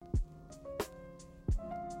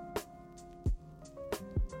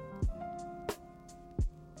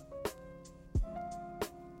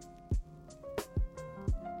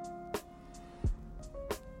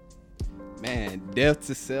Man, Death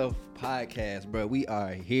to Self podcast, bro. We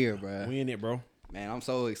are here, bro. We in it, bro. Man, I'm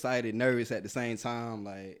so excited, nervous at the same time.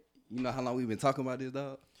 Like, you know how long we've been talking about this,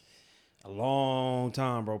 dog? A long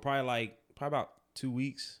time, bro. Probably about 2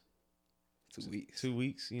 weeks. 2 weeks. 2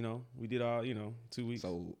 weeks, we did all, 2 weeks.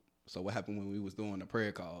 So what happened when we was doing the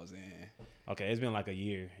prayer calls? And okay, it's been like a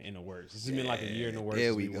year in the works. It's been like a year in the works. There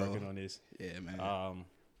since we we go. working on this. Yeah, man.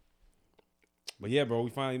 But yeah, bro, we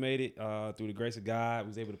finally made it through the grace of God. We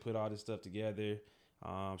was able to put all this stuff together.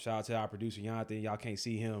 Shout out to our producer, Jonathan. Y'all can't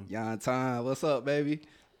see him. Jonathan, what's up, baby?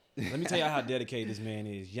 Let me tell y'all how dedicated this man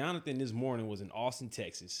is. Jonathan this morning was in Austin,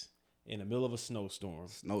 Texas, in the middle of a snowstorm.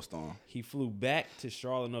 He flew back to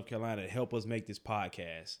Charlotte, North Carolina to help us make this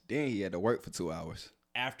podcast. Then he had to work for 2 hours.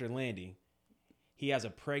 After landing, he has a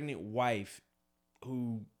pregnant wife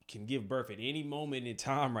who can give birth at any moment in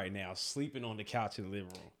time right now, sleeping on the couch in the living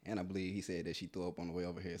room. And I believe he said that she threw up on the way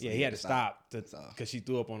over here. So yeah, he had to stop because she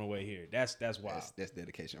threw up on the way here. That's wild. That's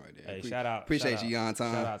dedication right there. Hey, shout out. Appreciate you,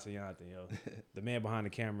 Jonathan. Shout out to Jonathan, yo. The man behind the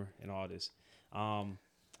camera and all this.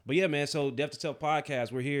 But yeah, man, so Death to Self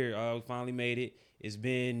podcast, we're here. We finally made it. It's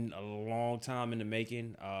been a long time in the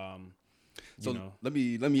making. Let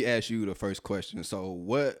me ask you the first question. So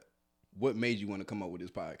what made you want to come up with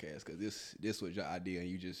this podcast? Because this was your idea and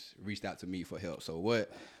you just reached out to me for help. So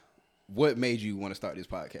what made you want to start this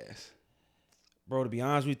podcast? Bro, to be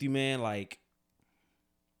honest with you, man, like,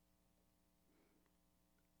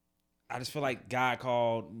 I just feel like God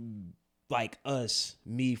called like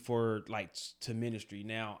me for like to ministry.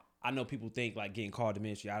 Now, I know people think like getting called to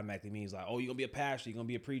ministry automatically means like, oh, you're gonna be a pastor, you're gonna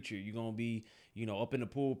be a preacher, you're gonna be, up in the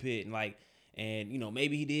pulpit and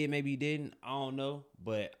maybe he did, maybe he didn't. I don't know.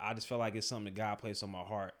 But I just felt like it's something that God placed on my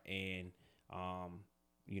heart. And,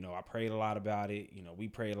 I prayed a lot about it. We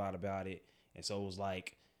prayed a lot about it. And so it was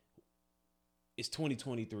like, it's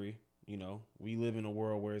 2023. We live in a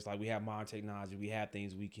world where it's like we have modern technology. We have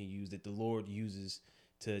things we can use that the Lord uses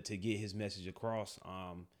to get his message across.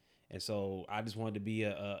 And so I just wanted to be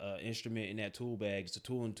a instrument in that tool bag. It's a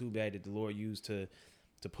tool in the tool bag that the Lord used to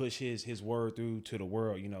push his word through to the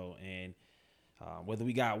world, and whether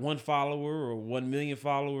we got 1 follower or 1 million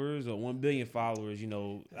followers or 1 billion followers,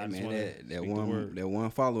 I just want to that one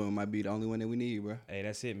follower might be the only one that we need, bro. Hey,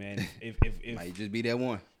 that's it, man. If might just be that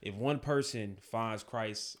one. If one person finds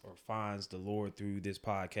Christ or finds the Lord through this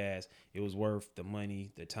podcast, it was worth the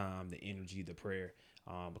money, the time, the energy, the prayer,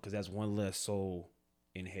 because that's one less soul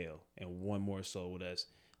in hell and one more soul with us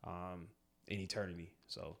in eternity.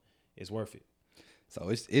 So it's worth it. So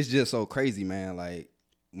it's just so crazy, man. Like,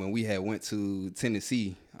 when we had went to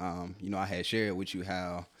Tennessee, I had shared with you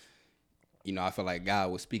how, I felt like God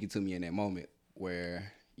was speaking to me in that moment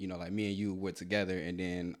where, like me and you were together, and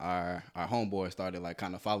then our homeboy started like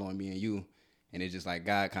kind of following me and you, and it's just like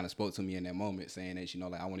God kind of spoke to me in that moment saying that,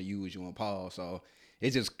 like I want to use you and Paul. So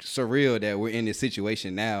it's just surreal that we're in this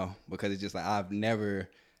situation now, because it's just like I never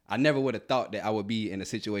would have thought that I would be in a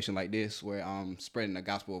situation like this where I'm spreading the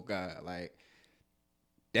gospel of God. Like,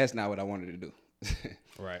 that's not what I wanted to do.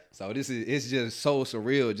 Right. So it's just so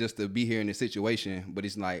surreal just to be here in this situation, but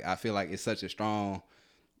it's like I feel like it's such a strong,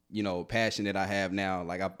 passion that I have now.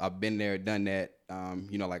 Like I've been there, done that,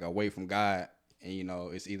 like away from God, and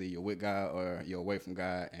it's either you're with God or you're away from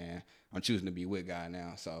God, and I'm choosing to be with God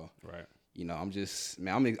now. So right. I'm just,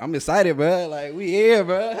 man, I'm excited, bro. Like, we here,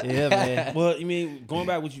 bro. Yeah, man. Well, going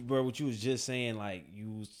back with you, bro, what you was just saying, like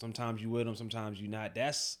sometimes you with them, sometimes you not.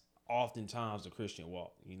 That's oftentimes the Christian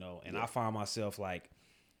walk, and yeah. I find myself like,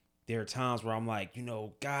 there are times where I'm like,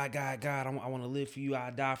 God, I want to live for you. I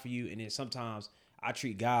die for you. And then sometimes I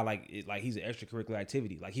treat God like he's an extracurricular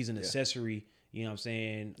activity. Like he's an accessory, you know what I'm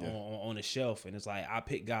saying, on the shelf. And it's like, I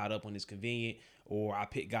pick God up when it's convenient, or I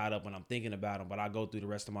pick God up when I'm thinking about him, but I go through the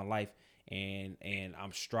rest of my life and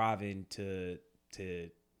I'm striving to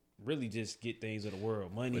really just get things of the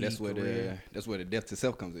world, money, but that's where the death to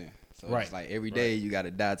self comes in. So right. It's like every day you got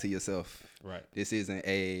to die to yourself. Right. This isn't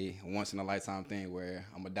a once in a lifetime thing where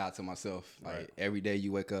I'm gonna die to myself. Like right. Every day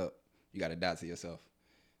you wake up, you got to die to yourself.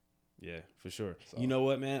 Yeah, for sure. So, you know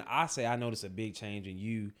what, man? I noticed a big change in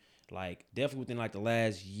you. Like, definitely within like the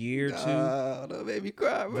last year or two. Don't make me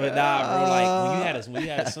cry, bro. But nah, bro, like when you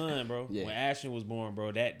had a son, bro, yeah. When Ashton was born,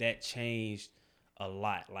 bro, that changed a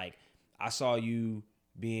lot. Like, I saw you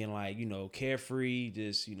being like, carefree,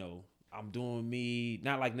 just, I'm doing me,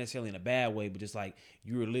 not like necessarily in a bad way, but just like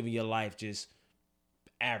you were living your life just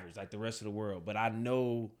average, like the rest of the world. But I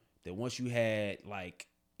know that once you had like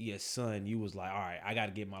your son, you was like, all right, I got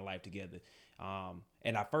to get my life together.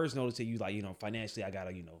 And I first noticed that you like, financially, I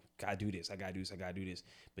gotta do this, I gotta do this.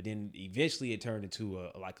 But then eventually it turned into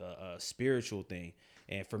a spiritual thing.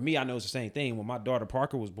 And for me, I know it's the same thing. When my daughter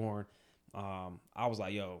Parker was born, I was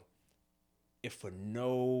like, yo, if for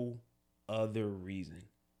no other reason,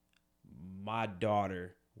 my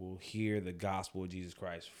daughter will hear the gospel of Jesus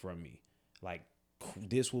Christ from me. Like,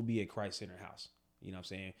 this will be a Christ-centered house. You know what I'm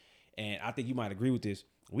saying? And I think you might agree with this.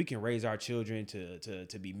 We can raise our children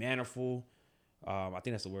to be mannerful. I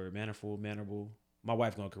think that's the word, mannerful, mannerable. My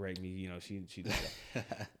wife gonna correct me. You know, she does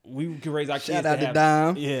that. We can raise our kids. Shout out to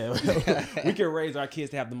Dom. Yeah, we can raise our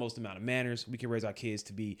kids to have the most amount of manners. We can raise our kids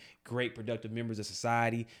to be great, productive members of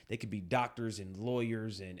society. They could be doctors and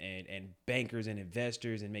lawyers and bankers and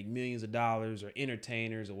investors and make millions of dollars, or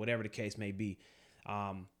entertainers, or whatever the case may be.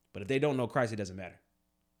 But if they don't know Christ, it doesn't matter.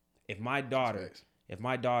 If my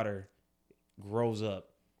daughter grows up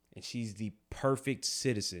and she's the perfect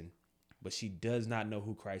citizen, but she does not know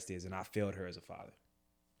who Christ is, and I failed her as a father.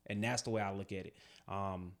 And that's the way I look at it.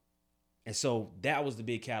 And so that was the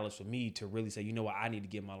big catalyst for me to really say, you know what, I need to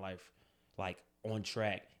get my life like on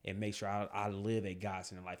track and make sure I live a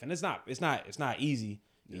God-centered life. And it's not easy.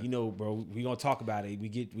 Yeah. You know, bro, we gonna talk about it. We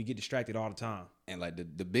get distracted all the time. And like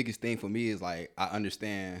the biggest thing for me is like I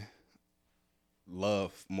understand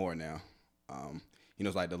love more now. You know,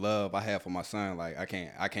 it's like the love I have for my son, like I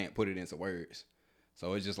can't put it into words.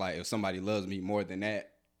 So it's just like if somebody loves me more than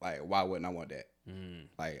that, like why wouldn't I want that?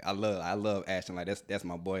 Like I love Ashton. Like that's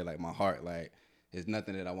my boy, like my heart. Like there's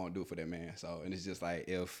nothing that I won't do for that man. So and it's just like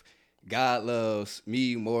if God loves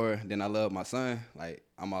me more than I love my son, like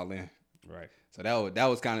I'm all in. Right. So that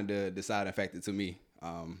was kind of the deciding factor to me.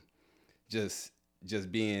 Just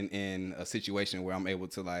being in a situation where I'm able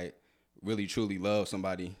to like really truly love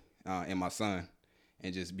somebody and my son,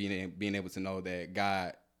 and just being able to know that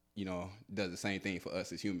God, you know, does the same thing for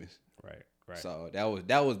us as humans. Right. So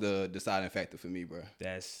that was the deciding factor for me, bro.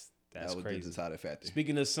 That's that was crazy. The deciding factor.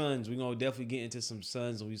 Speaking of sons, we're gonna definitely get into some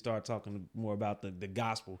sons when we start talking more about the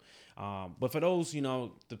gospel. But for those, you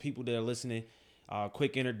know, the people that are listening,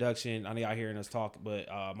 quick introduction. I know y'all hearing us talk, but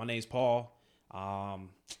my name's Paul. Let's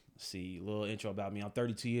see, a little intro about me. I'm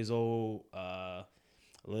 32 years old.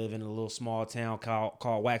 Live in a little small town called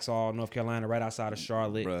Waxhaw, North Carolina, right outside of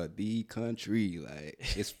Charlotte. Bruh, the country, like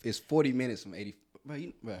it's 40 minutes from 80.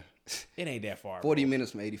 Bruh, it ain't that far. 40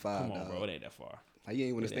 minutes from 85. Come on, bro, it ain't that far. Like, you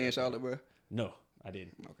ain't want to stay in Charlotte, bro? No, I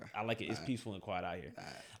didn't. Okay, I like it. It's peaceful and quiet out here.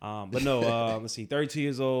 Right. But no, let's see. 32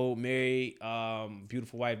 years old, married,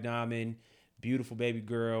 beautiful wife Diamond, beautiful baby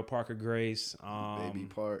girl Parker Grace. Baby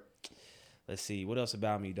Park. Let's see, what else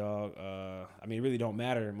about me, dog? I mean, it really don't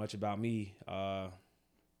matter much about me.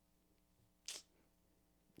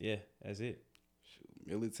 Yeah, that's it.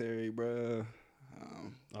 Military, bro.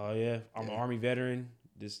 Oh yeah, I'm an Army veteran.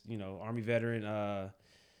 This, you know, Army veteran,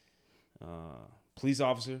 police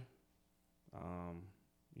officer.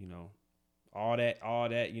 You know, all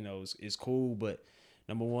that, you know, is cool. But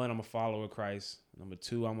number one, I'm a follower of Christ. Number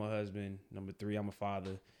two, I'm a husband. Number three, I'm a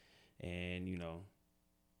father. And you know,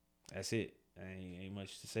 that's it. Ain't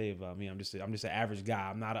much to say about me. I'm just an average guy.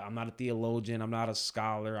 I'm not a theologian. I'm not a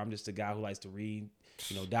scholar. I'm just a guy who likes to read.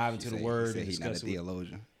 You know, dive into the word and discuss. He's not a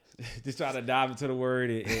theologian. Just try to dive into the word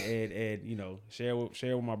and you know, share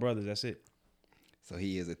with my brothers. That's it. So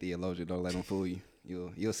he is a theologian. Don't let him fool you.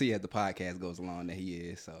 You'll see as the podcast goes along that he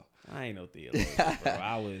is. So I ain't no theologian, bro.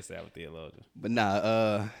 I wouldn't say I'm a theologian. But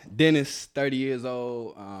nah, Dennis, 30 years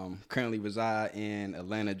old. Currently reside in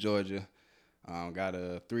Atlanta, Georgia. Got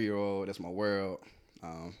a 3-year-old. That's my world.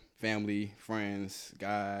 Family, friends,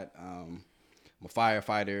 God. I'm a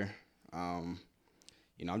firefighter.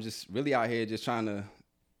 You know, I'm just really out here just trying to,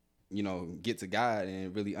 you know, get to God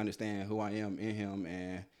and really understand who I am in Him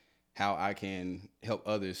and how I can help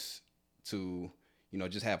others to, you know,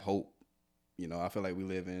 just have hope. You know, I feel like we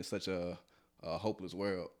live in such a hopeless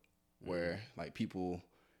world where like people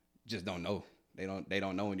just don't know. They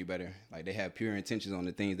don't know any better. Like they have pure intentions on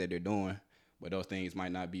the things that they're doing, but those things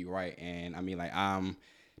might not be right. And I mean, like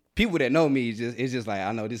people that know me, it's just like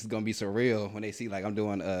I know this is gonna be surreal when they see like I'm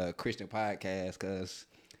doing a Christian podcast, cause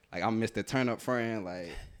like I'm Mr. Turn Up friend, like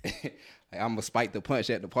like I'm gonna spike the punch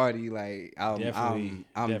at the party, like I'm definitely.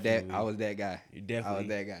 I was that guy. You definitely. I was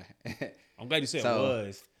that guy. I'm glad you said So,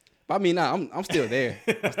 was. But I mean, nah, I'm still there.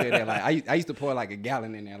 I'm still there. Like I used to pour like a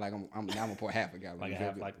gallon in there. Like I'm gonna pour half a gallon. Like a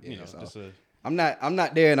half, like you know, so just a. I'm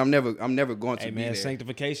not there, and I'm never going to Hey be man, there.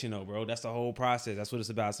 sanctification though, bro. That's the whole process. That's what it's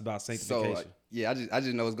about. It's about sanctification. So yeah, I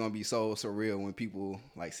just know it's gonna be so surreal when people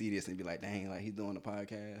like see this and be like, dang, like he's doing a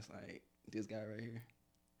podcast, like this guy right here.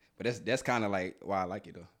 But that's kind of like why I like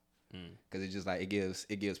it though, because it's just like it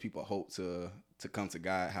gives people hope to come to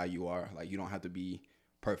God how you are. Like you don't have to be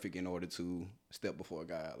perfect in order to step before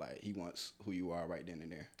God. Like He wants who you are right then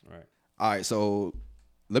and there. Right. All right, so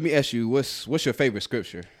let me ask you, what's your favorite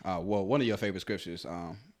scripture? Well, one of your favorite scriptures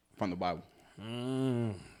from the Bible?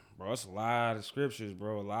 Bro, it's a lot of scriptures,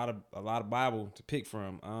 bro. A lot of Bible to pick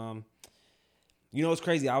from. You know, it's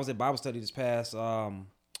crazy. I was at Bible study this past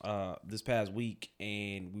week,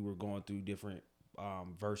 and we were going through different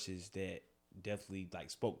verses that definitely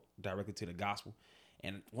like spoke directly to the gospel.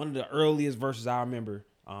 And one of the earliest verses I remember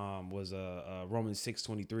was Romans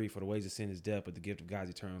 6:23, for the wages of sin is death, but the gift of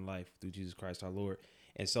God's eternal life through Jesus Christ our Lord.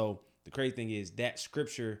 And so the crazy thing is that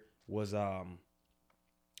scripture was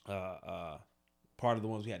part of the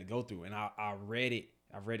ones we had to go through. And I read it.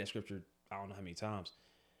 I've read that scripture I don't know how many times.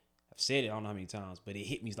 I've said it I don't know how many times, but it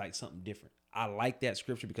hit me like something different. I like that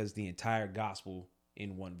scripture because it's the entire gospel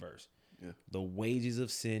in one verse. Yeah. The wages of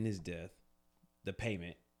sin is death. The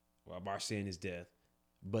payment of our sin is death.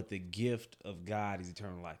 But the gift of God is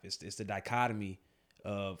eternal life. It's the dichotomy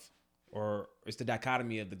of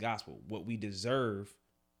the gospel. What we deserve,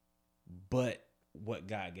 but what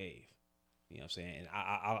God gave. You know what I'm saying? And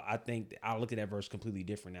I think I look at that verse completely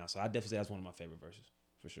different now. So I definitely say that's one of my favorite verses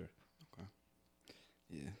for sure. Okay.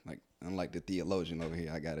 Yeah, like unlike the theologian over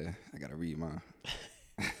here, I gotta read mine.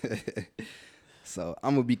 So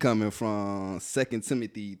I'm gonna be coming from 2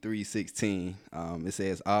 Timothy 3:16. It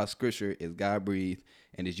says, "All scripture is God breathed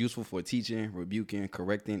and is useful for teaching, rebuking,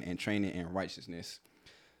 correcting, and training in righteousness."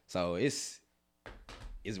 So it's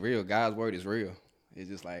real. God's word is real. It's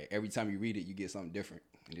just like every time you read it, you get something different.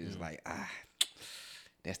 And it's just like,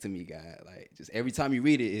 that's to me, God. Like just every time you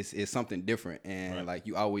read it, it's something different. And right. Like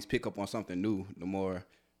you always pick up on something new. The more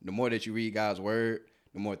that you read God's word,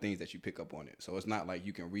 the more things that you pick up on it. So it's not like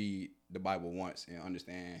you can read the Bible once and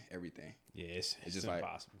understand everything. Yeah, it's just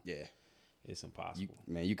impossible. Like, yeah. It's impossible.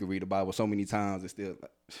 You can read the Bible so many times and still,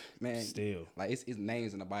 man. Still. Like, it's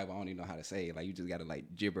names in the Bible I don't even know how to say. Like, you just got to,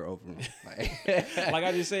 like, gibber over them. Like, like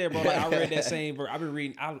I just said, bro, like, I read that same verse. I've been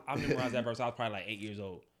reading, I memorized that verse. I was probably, like, 8 years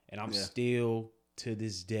old. And I'm still, to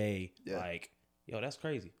this day, like, yo, that's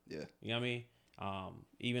crazy. Yeah. You know what I mean?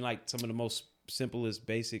 Even, like, some of the most simplest,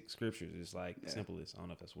 basic scriptures. It's, like, simplest. I don't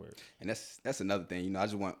know if that's a word. And that's another thing. You know,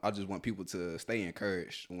 I just want people to stay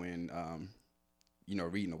encouraged when, you know,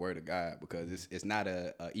 reading the word of God, because it's not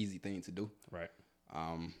a easy thing to do. Right.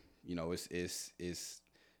 You know, it's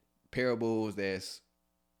parables that's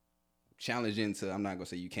challenging to, I'm not gonna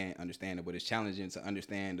say you can't understand it, but it's challenging to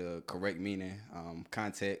understand the correct meaning,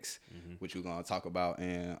 context, which we're gonna talk about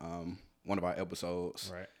in one of our episodes.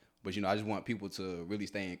 Right. But, you know, I just want people to really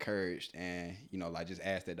stay encouraged and, you know, like just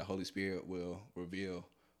ask that the Holy Spirit will reveal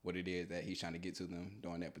what it is that he's trying to get to them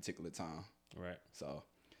during that particular time. Right. So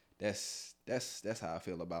that's how I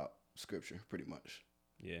feel about scripture, pretty much.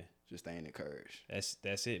 Yeah. Just staying encouraged.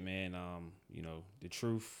 That's it, man. You know, the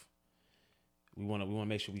truth. We want to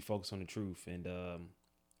make sure we focus on the truth. And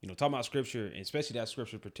you know, talking about scripture, and especially that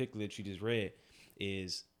scripture particularly that you just read,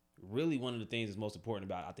 is really one of the things that's most important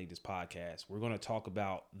about, I think, this podcast. We're going to talk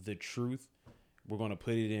about the truth. We're going to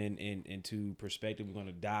put it into perspective. We're going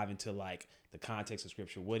to dive into like the context of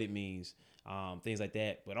scripture, what it means, things like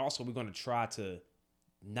that. But also we're going to try to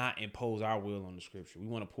not impose our will on the scripture. We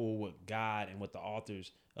want to pull what God and what the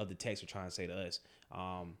authors of the text are trying to say to us,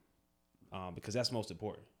 because that's most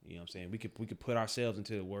important. You know what I'm saying? We could put ourselves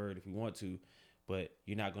into the word if we want to, but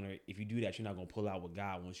you're not gonna. If you do that, you're not gonna pull out what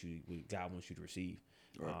God wants you to receive.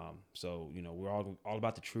 Right. So you know, we're all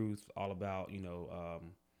about the truth, all about, you know,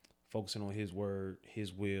 focusing on His word,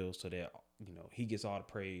 His will, so that, you know, He gets all the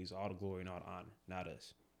praise, all the glory, and all the honor, not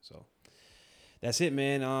us. So that's it,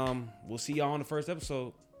 man. We'll see y'all on the first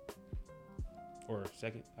episode, or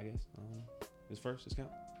second, I guess. This first, this count.